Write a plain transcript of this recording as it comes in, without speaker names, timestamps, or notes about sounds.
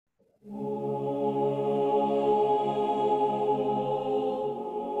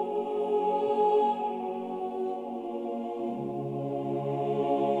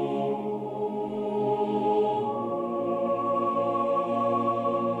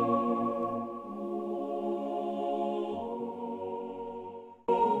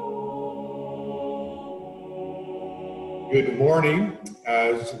Good morning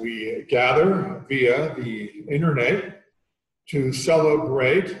as we gather via the internet to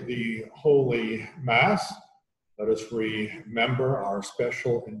celebrate the Holy Mass. Let us remember our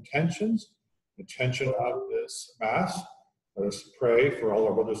special intention of this Mass. Let us pray for all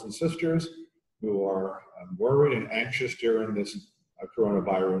our brothers and sisters who are worried and anxious during this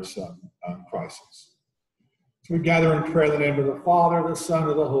coronavirus crisis. So we gather and pray in the name of the Father, the Son,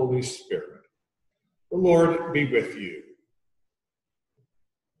 and the Holy Spirit. The Lord be with you.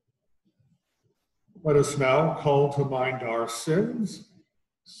 Let us now call to mind our sins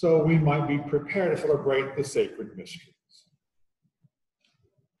so we might be prepared to celebrate the sacred mysteries.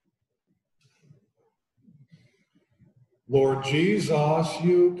 Lord Jesus,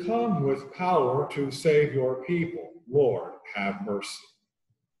 you come with power to save your people. Lord, have mercy.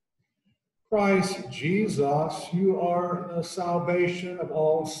 Christ Jesus, you are the salvation of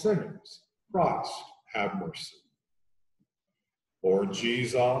all sinners. Christ, have mercy. Lord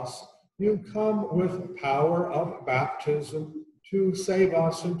Jesus, you come with power of baptism to save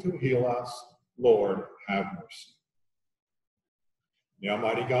us and to heal us. Lord, have mercy. The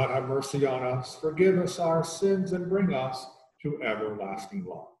Almighty God, have mercy on us, forgive us our sins, and bring us to everlasting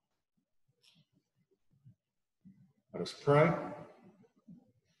life. Let us pray.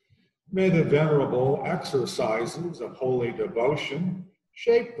 May the venerable exercises of holy devotion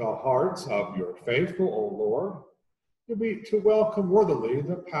shape the hearts of your faithful, O Lord, to welcome worthily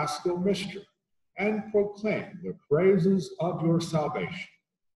the Paschal mystery and proclaim the praises of your salvation.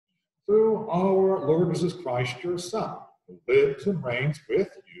 Through our Lord Jesus Christ, your Son, who lives and reigns with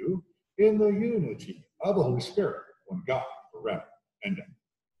you in the unity of the Holy Spirit, one God, forever and ever.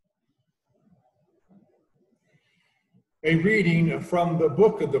 A reading from the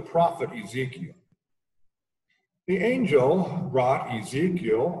book of the prophet Ezekiel. The angel brought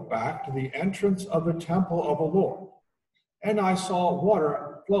Ezekiel back to the entrance of the temple of the Lord, and I saw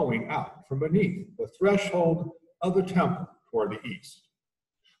water flowing out from beneath the threshold of the temple toward the east.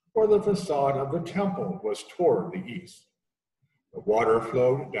 For the facade of the temple was toward the east. The water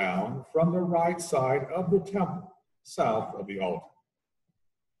flowed down from the right side of the temple, south of the altar.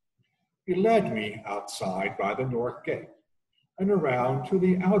 He led me outside by the north gate and around to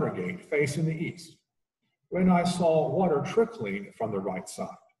the outer gate facing the east, when I saw water trickling from the right side.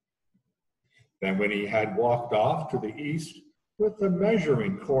 Then when he had walked off to the east with the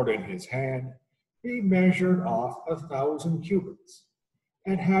measuring cord in his hand, he measured off 1,000 cubits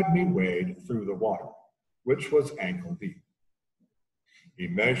and had me wade through the water, which was ankle deep. He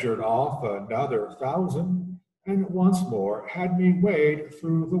measured off another 1,000 and once more had me wade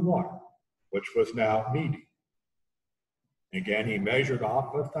through the water, which was now knee deep. Again he measured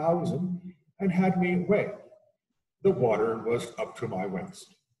off 1,000 and had me wade. The water was up to my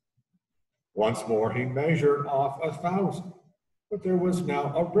waist. Once more he measured off 1,000, but there was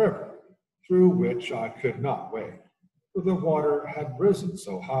now a river through which I could not wade, for the water had risen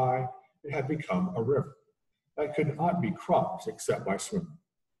so high it had become a river that could not be crossed except by swimming.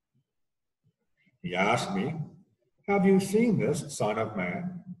 He asked me, "Have you seen this, Son of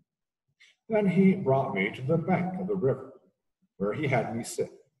Man?" Then he brought me to the bank of the river, where he had me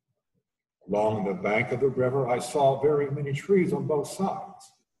sit. Along the bank of the river I saw very many trees on both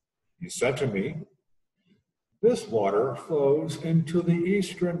sides. He said to me, "This water flows into the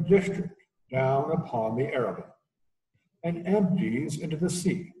eastern district, down upon the Arabah, and empties into the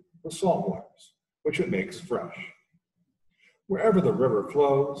sea, the salt waters, which it makes fresh. Wherever the river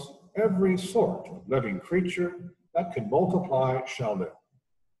flows, every sort of living creature that can multiply shall live.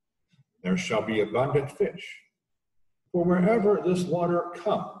 There shall be abundant fish, for wherever this water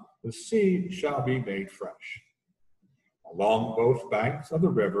comes, the sea shall be made fresh. Along both banks of the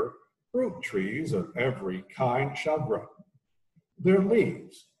river, fruit trees of every kind shall grow. Their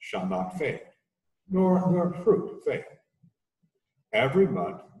leaves shall not fade, nor their fruit fail. Every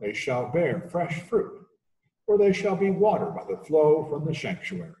month they shall bear fresh fruit, for they shall be watered by the flow from the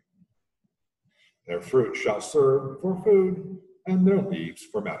sanctuary. Their fruit shall serve for food, and their leaves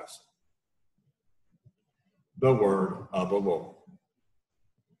for medicine." The word of the Lord.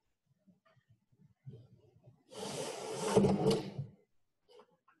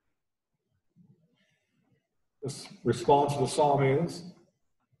 The response to the psalm is,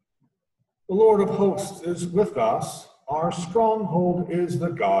 "The Lord of hosts is with us. Our stronghold is the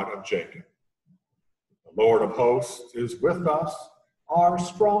God of Jacob." The Lord of hosts is with us. Our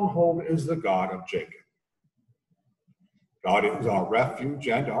stronghold is the God of Jacob. God is our refuge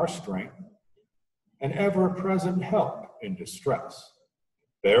and our strength, an ever-present help in distress.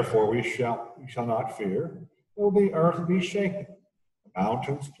 Therefore we shall not fear, though the earth be shaken, the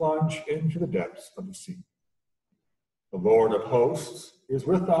mountains plunge into the depths of the sea. The Lord of hosts is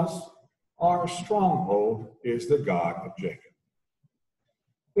with us. Our stronghold is the God of Jacob.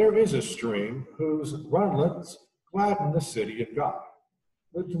 There is a stream whose runlets gladden the city of God,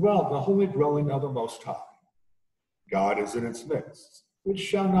 the holy dwelling of the Most High. God is in its midst, which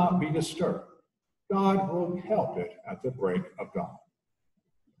shall not be disturbed. God will help it at the break of dawn.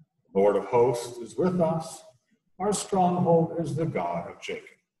 The Lord of hosts is with us. Our stronghold is the God of Jacob.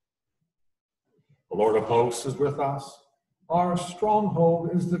 The Lord of hosts is with us. Our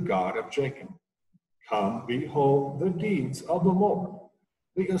stronghold is the God of Jacob. Come, behold the deeds of the Lord,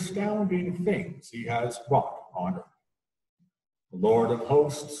 the astounding things he has wrought on earth. The Lord of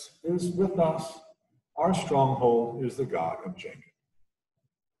hosts is with us. Our stronghold is the God of Jacob.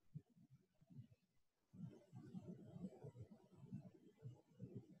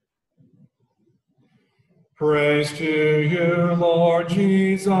 Praise to you, Lord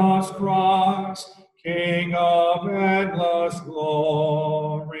Jesus Christ, King of endless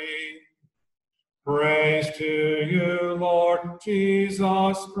glory. Praise to you, Lord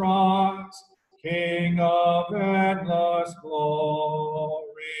Jesus Christ, King of endless glory.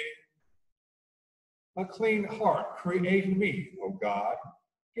 A clean heart create me, O God.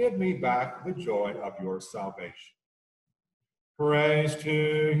 Give me back the joy of your salvation. Praise to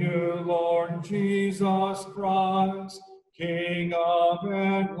you, Lord Jesus Christ, King of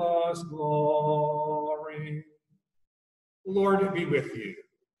endless glory. The Lord be with you.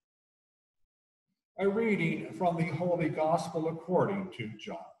 A reading from the Holy Gospel according to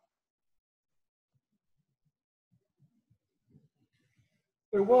John.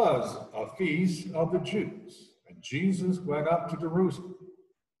 There was a feast of the Jews, and Jesus went up to Jerusalem.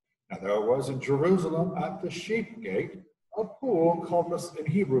 Now there was in Jerusalem at the sheep gate a pool called in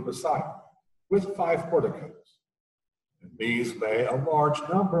Hebrew Seiler, with 5 porticos. In these lay a large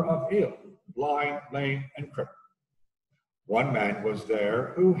number of ill, blind, lame, and crippled. One man was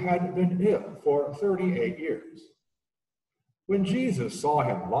there who had been ill for 38 years. When Jesus saw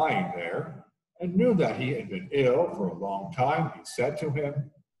him lying there and knew that he had been ill for a long time, he said to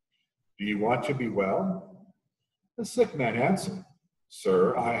him, "Do you want to be well?" The sick man answered,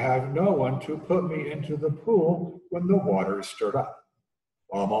 "Sir, I have no one to put me into the pool when the water is stirred up.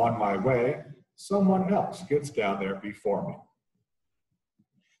 While I'm on my way, someone else gets down there before me."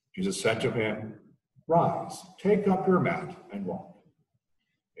 Jesus said to him, "Rise, take up your mat and walk."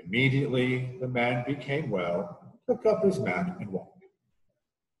 Immediately the man became well, took up his mat and walked.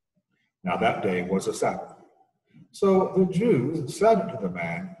 Now that day was a Sabbath. So the Jews said to the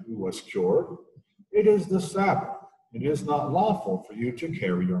man who was cured, "It is the Sabbath. It is not lawful for you to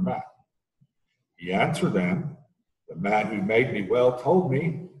carry your mat." He answered them, "The man who made me well told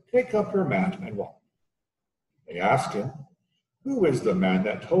me, 'Take up your mat and walk.'" They asked him, "Who is the man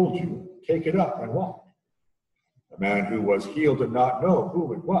that told you, 'Take it up and walk'?" The man who was healed did not know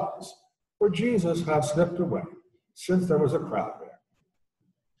who it was, for Jesus had slipped away, since there was a crowd there.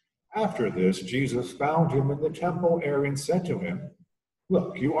 After this, Jesus found him in the temple area and said to him,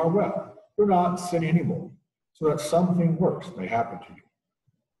 "Look, you are well. Do not sin anymore, so that something worse may happen to you."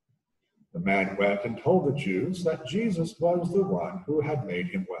 The man went and told the Jews that Jesus was the one who had made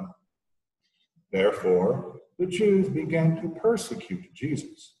him well. Therefore, the Jews began to persecute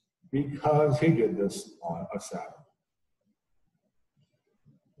Jesus because he did this on a Sabbath.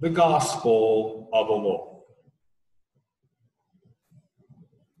 The Gospel of the Lord.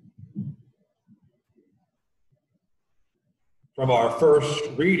 From our first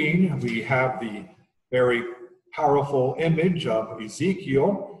reading, we have the very powerful image of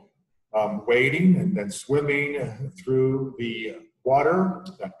Ezekiel wading and then swimming through the water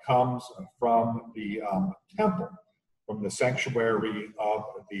that comes from the temple, from the sanctuary of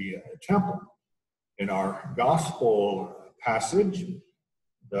the temple. In our gospel passage,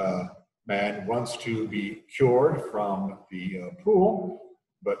 the man wants to be cured from the pool,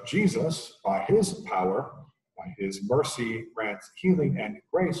 but Jesus, by his power, by his mercy, grants healing and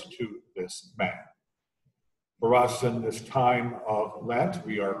grace to this man. For us in this time of Lent,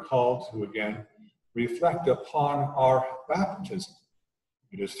 we are called to again reflect upon our baptism.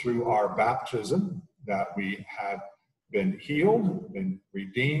 It is through our baptism that we have been healed, been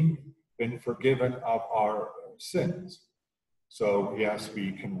redeemed, been forgiven of our sins. So yes,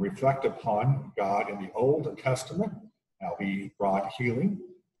 we can reflect upon God in the Old Testament, how he brought healing,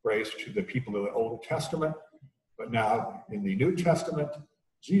 grace to the people of the Old Testament. But now in the New Testament,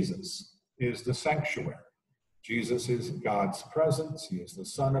 Jesus is the sanctuary. Jesus is God's presence. He is the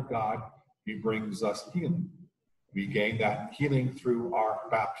Son of God. He brings us healing. We gain that healing through our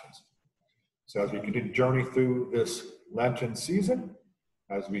baptism. So as we continue to journey through this Lenten season,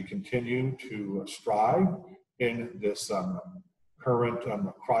 as we continue to strive in this current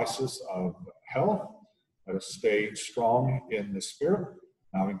crisis of health. Let us stay strong in the Spirit,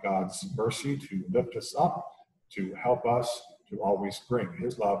 allowing God's mercy to lift us up, to help us to always bring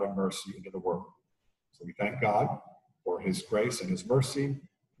his love and mercy into the world. So we thank God for his grace and his mercy,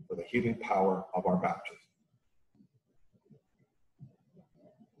 for the healing power of our baptism.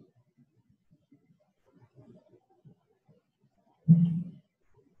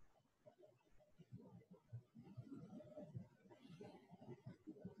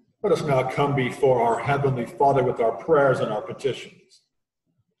 Let us now come before our Heavenly Father with our prayers and our petitions.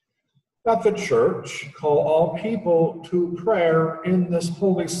 That the Church call all people to prayer in this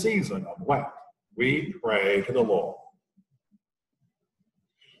holy season of Lent, we pray to the Lord.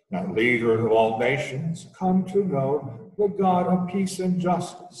 That leaders of all nations come to know the God of peace and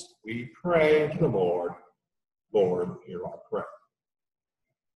justice, we pray to the Lord. Lord, hear our prayer.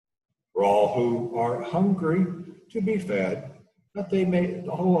 For all who are hungry to be fed, that they may,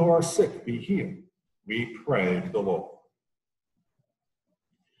 all who are sick, be healed, we pray to the Lord.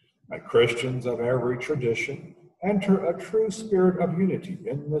 That Christians of every tradition enter a true spirit of unity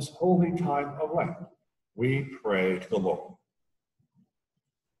in this holy time of Lent, we pray to the Lord.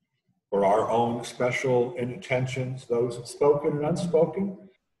 For our own special intentions, those spoken and unspoken,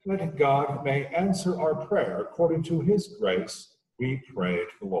 that God may answer our prayer according to his grace, we pray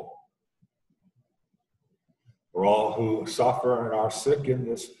to the Lord. For all who suffer and are sick in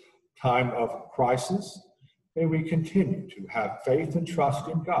this time of crisis, may we continue to have faith and trust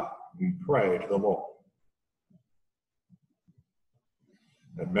in God, we pray to the Lord.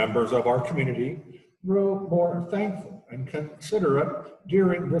 That members of our community grow more thankful and considerate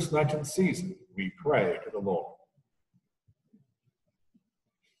during this Lenten season, we pray to the Lord.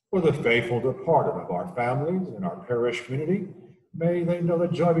 For the faithful departed of our families and our parish community, may they know the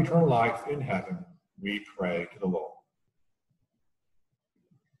joy of eternal life in heaven, we pray to the Lord.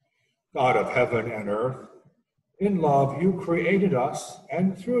 God of heaven and earth, in love you created us,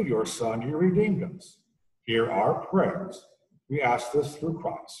 and through your Son you redeemed us. Hear our prayers. We ask this through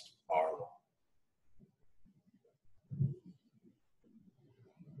Christ our Lord.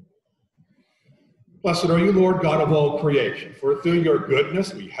 Blessed are you, Lord God of all creation, for through your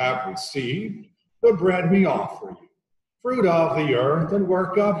goodness we have received the bread we offer you, fruit of the earth and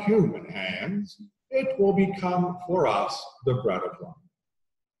work of human hands. It will become for us the bread of life.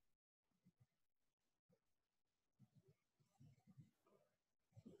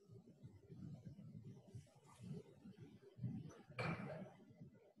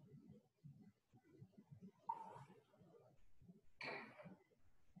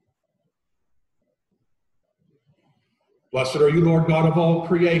 Blessed are you, Lord God of all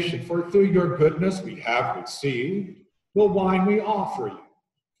creation, for through your goodness we have received the wine we offer you,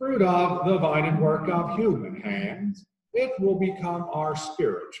 fruit of the vine and work of human hands. It will become our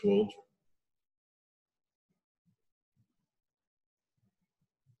spiritual drink.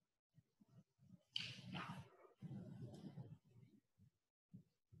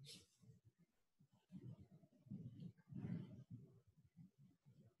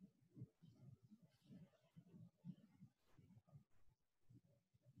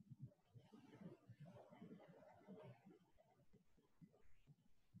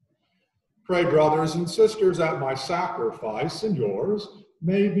 Pray, brothers and sisters, that my sacrifice and yours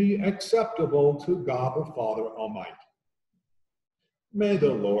may be acceptable to God the Father Almighty. May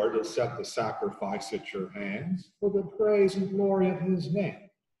the Lord accept the sacrifice at your hands for the praise and glory of his name,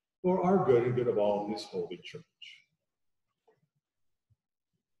 for our good and good of all his holy church.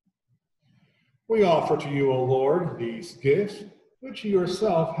 We offer to you, O Lord, these gifts which you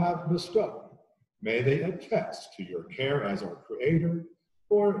yourself have bestowed. May they attest to your care as our Creator,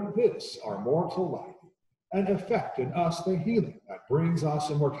 for this our mortal life, and effect in us the healing that brings us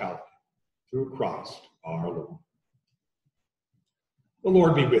immortality, through Christ our Lord. The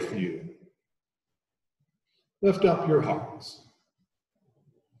Lord be with you. Lift up your hearts.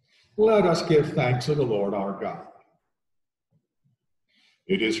 Let us give thanks to the Lord our God.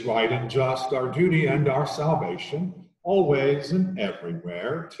 It is right and just, our duty and our salvation, always and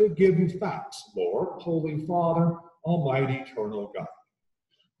everywhere, to give you thanks, Lord, Holy Father, Almighty, eternal God.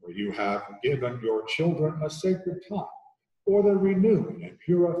 For you have given your children a sacred time for the renewing and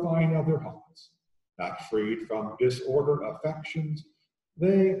purifying of their hearts, that freed from disordered affections,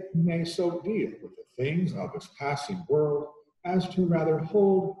 they may so deal with the things of this passing world as to rather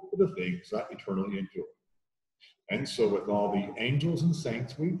hold to the things that eternally endure. And so with all the angels and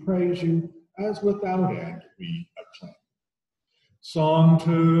saints we praise you, as without end we acclaim.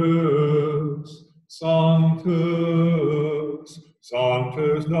 Sanctus, Sanctus,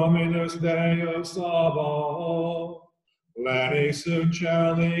 Sanctus Dominus Deus Sabaoth, pleni sunt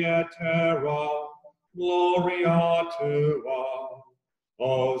celi et terra, gloria tua,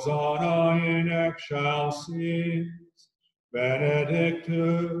 Hosanna in excelsis,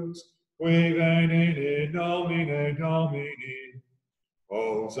 benedictus, qui venit in nomine Domini,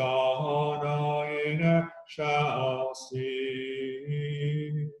 Hosanna in excelsis.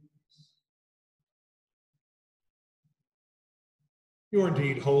 You are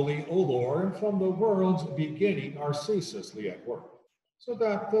indeed holy, O Lord, and from the world's beginning are ceaselessly at work, so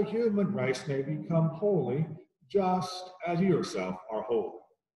that the human race may become holy, just as you yourself are holy.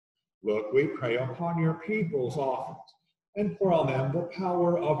 Look, we pray, upon your people's offerings, and pour on them the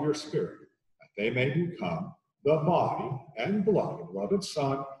power of your Spirit, that they may become the body and blood of beloved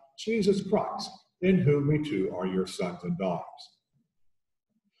Son, Jesus Christ, in whom we too are your sons and daughters.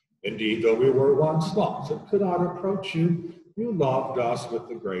 Indeed, though we were once lost and could not approach you, you loved us with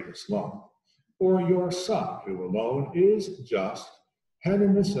the greatest love. For your Son, who alone is just,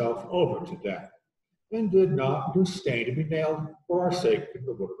 handed himself over to death, and did not disdain to be nailed for our sake to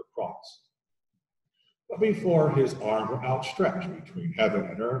the wood of the cross. But before his arms were outstretched between heaven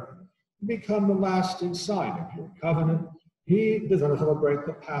and earth, to become the lasting sign of your covenant, he desired to celebrate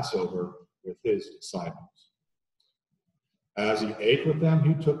the Passover with his disciples. As he ate with them,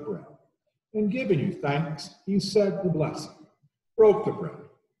 he took bread, and giving you thanks, he said the blessing, broke the bread,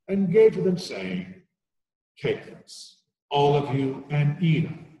 and gave to them, saying, "Take this, all of you, and eat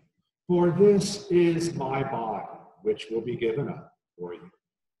of it, for this is my body, which will be given up for you."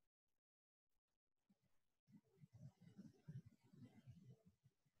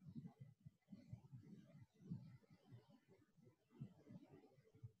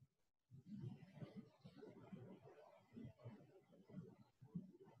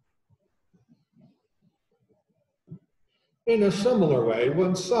 In a similar way,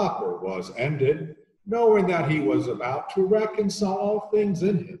 when supper was ended, knowing that he was about to reconcile all things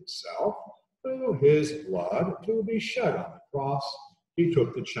in himself through his blood to be shed on the cross, he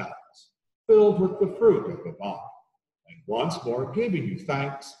took the chalice, filled with the fruit of the vine, and once more giving you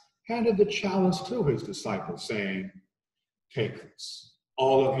thanks, handed the chalice to his disciples, saying, "Take this,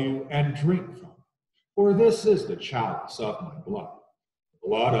 all of you, and drink from it, for this is the chalice of my blood, the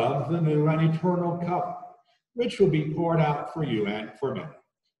blood of the new and eternal covenant, which will be poured out for you and for many,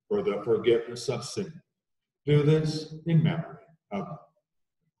 for the forgiveness of sin. Do this in memory of me."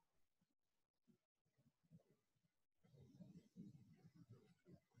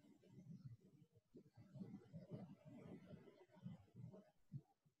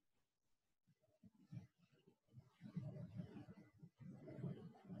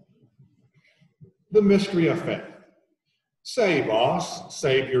 The mystery of faith. Save us,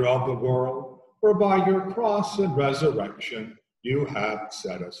 Savior of the world, for by your cross and resurrection you have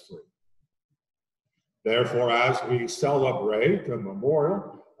set us free. Therefore, as we celebrate the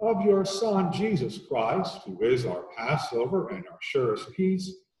memorial of your Son, Jesus Christ, who is our Passover and our surest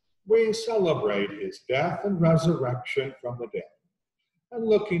peace, we celebrate his death and resurrection from the dead. And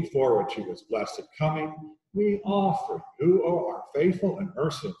looking forward to his blessed coming, we offer you, O our faithful and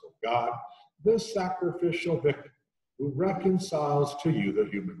merciful God, this sacrificial victim who reconciles to you the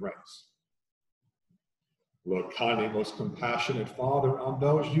human race. Look kindly, most compassionate Father, on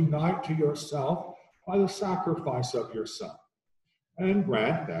those you unite to yourself by the sacrifice of your Son, and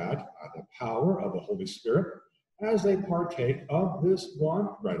grant that, by the power of the Holy Spirit, as they partake of this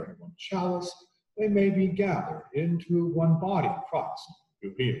one bread and one chalice, they may be gathered into one body of Christ,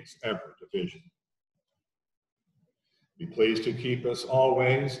 who heals every division. Be pleased to keep us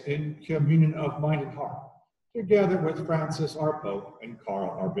always in communion of mind and heart, together with Francis our Pope and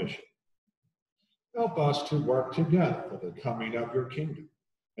Carl our Bishop. Help us to work together for the coming of your kingdom,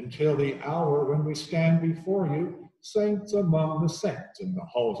 until the hour when we stand before you, saints among the saints in the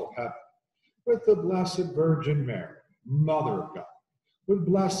halls of heaven, with the Blessed Virgin Mary, Mother of God, with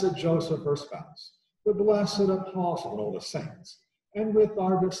blessed Joseph, her spouse, the blessed apostles and all the saints, and with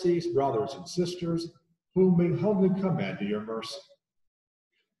our deceased brothers and sisters, whom we humbly commend to your mercy.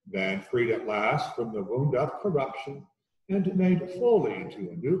 Then, freed at last from the wound of corruption, and made fully into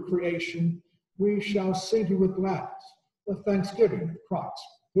a new creation, we shall sing to you with gladness the thanksgiving of Christ,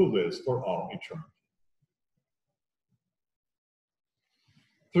 who lives for all eternity.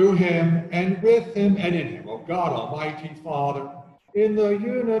 Through him, and with him, and in him, O God, Almighty Father, in the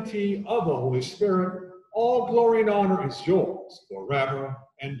unity of the Holy Spirit, all glory and honor is yours forever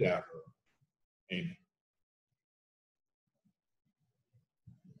and ever. Amen.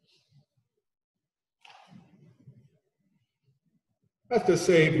 At the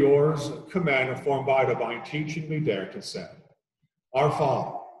Savior's command, informed by divine teaching, we dare to say, Our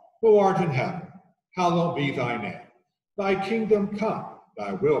Father, who art in heaven, hallowed be thy name. Thy kingdom come,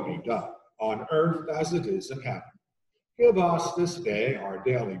 thy will be done, on earth as it is in heaven. Give us this day our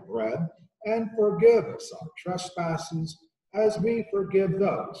daily bread, and forgive us our trespasses, as we forgive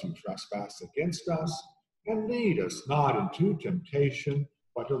those who trespass against us. And lead us not into temptation,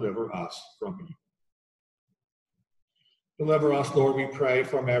 but deliver us from evil. Deliver us, Lord, we pray,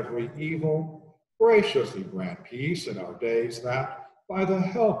 from every evil. Graciously grant peace in our days, that, by the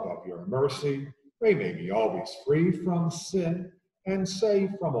help of your mercy, we may be always free from sin and safe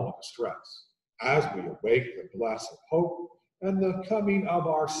from all distress, as we await the blessed hope and the coming of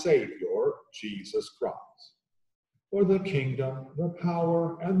our Savior, Jesus Christ. For the kingdom, the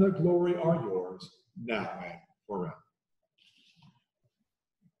power, and the glory are yours, now and forever.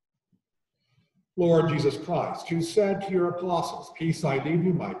 Lord Jesus Christ, who said to your apostles, "Peace I leave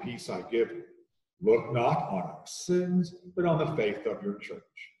you, my peace I give you," look not on our sins, but on the faith of your church,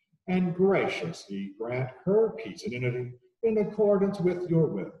 and graciously grant her peace and unity in accordance with your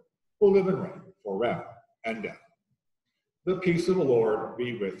will, who live and reign forever and ever. The peace of the Lord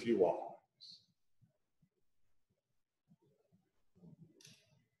be with you all.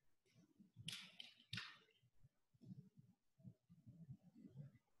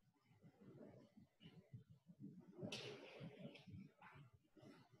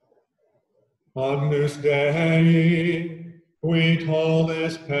 Agnus Dei, qui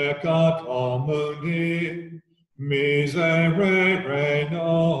tollis peccata mundi, miserere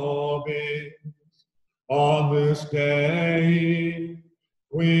nobis. Agnus Dei,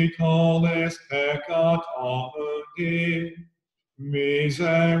 qui tollis peccata mundi,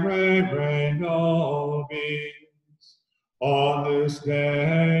 miserere nobis. Agnus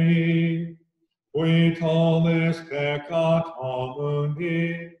Dei, qui tollis peccata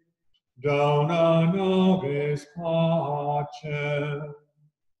mundi, dona nobis pacem.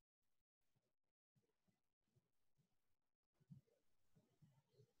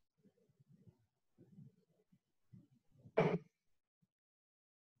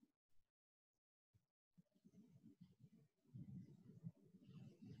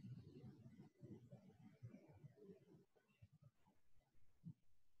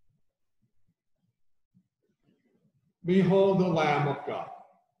 Behold the Lamb of God.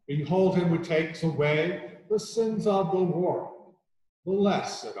 Behold him who takes away the sins of the world.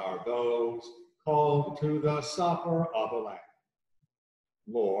 Blessed are those called to the supper of the Lamb.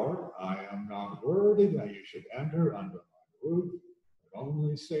 Lord, I am not worthy that you should enter under my roof, but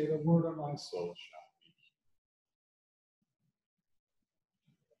only say the word, and my soul shall.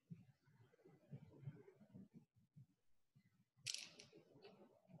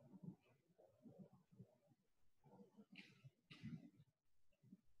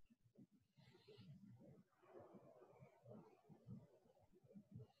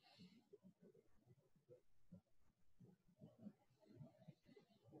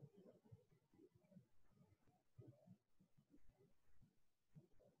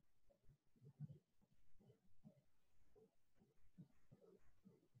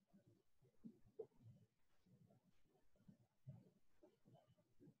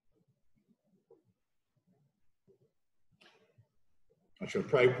 I shall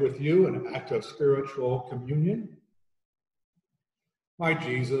pray with you an act of spiritual communion. My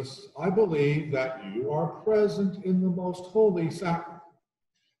Jesus, I believe that you are present in the most holy sacrament.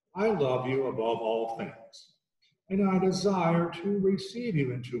 I love you above all things, and I desire to receive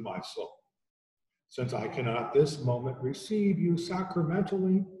you into my soul. Since I cannot at this moment receive you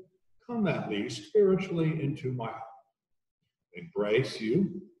sacramentally, come at least spiritually into my heart. Embrace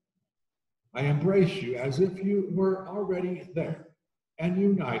you. I embrace you as if you were already there, and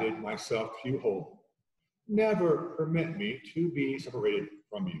united myself to you wholly. Never permit me to be separated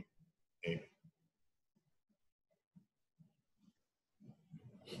from you. Amen.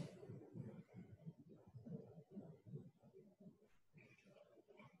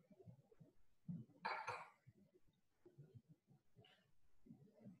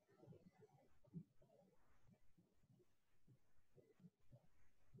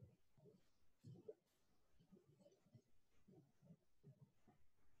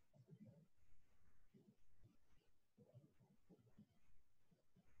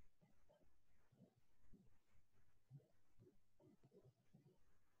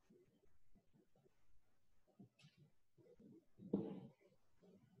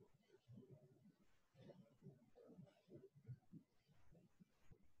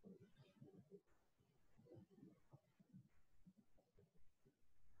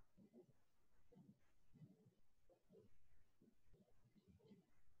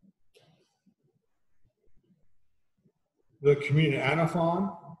 The communion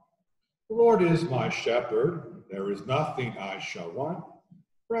antiphon. The Lord is my shepherd, there is nothing I shall want.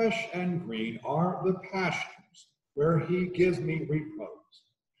 Fresh and green are the pastures, where he gives me repose.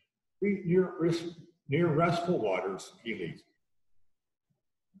 Near restful waters he leads me.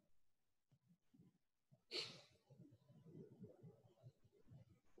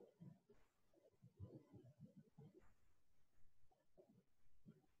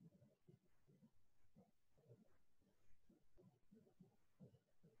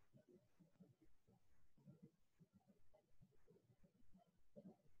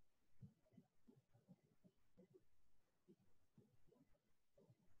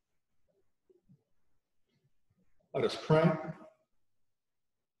 Let us pray.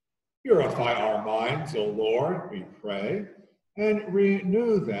 Purify our minds, O Lord, we pray, and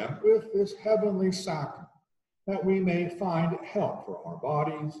renew them with this heavenly sacrament, that we may find help for our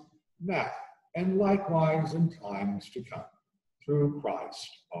bodies now and likewise in times to come, through Christ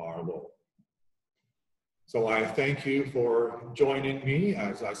our Lord. So I thank you for joining me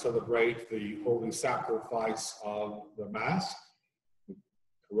as I celebrate the holy sacrifice of the Mass.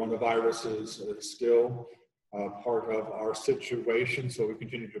 Coronavirus is still part of our situation, so we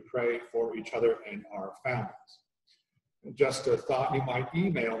continue to pray for each other and our families. And just a thought, you might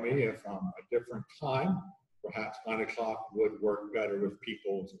email me if a different time, perhaps 9 o'clock would work better with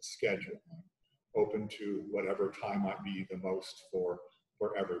people's schedule. I'm open to whatever time might be the most for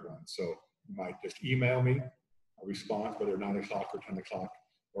everyone. So you might just email me a response, whether 9 o'clock or 10 o'clock,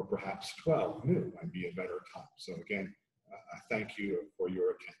 or perhaps 12 noon might be a better time. So again, I thank you for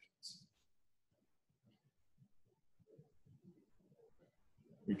your attendance.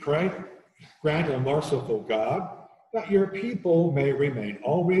 We pray, grant, O merciful God, that your people may remain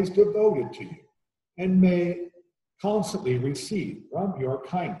always devoted to you and may constantly receive from your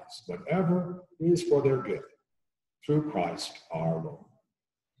kindness whatever is for their good, through Christ our Lord.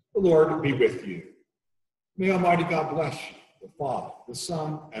 The Lord be with you. May Almighty God bless you, the Father, the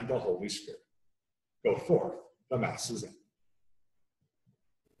Son, and the Holy Spirit. Go forth, the Mass is ended.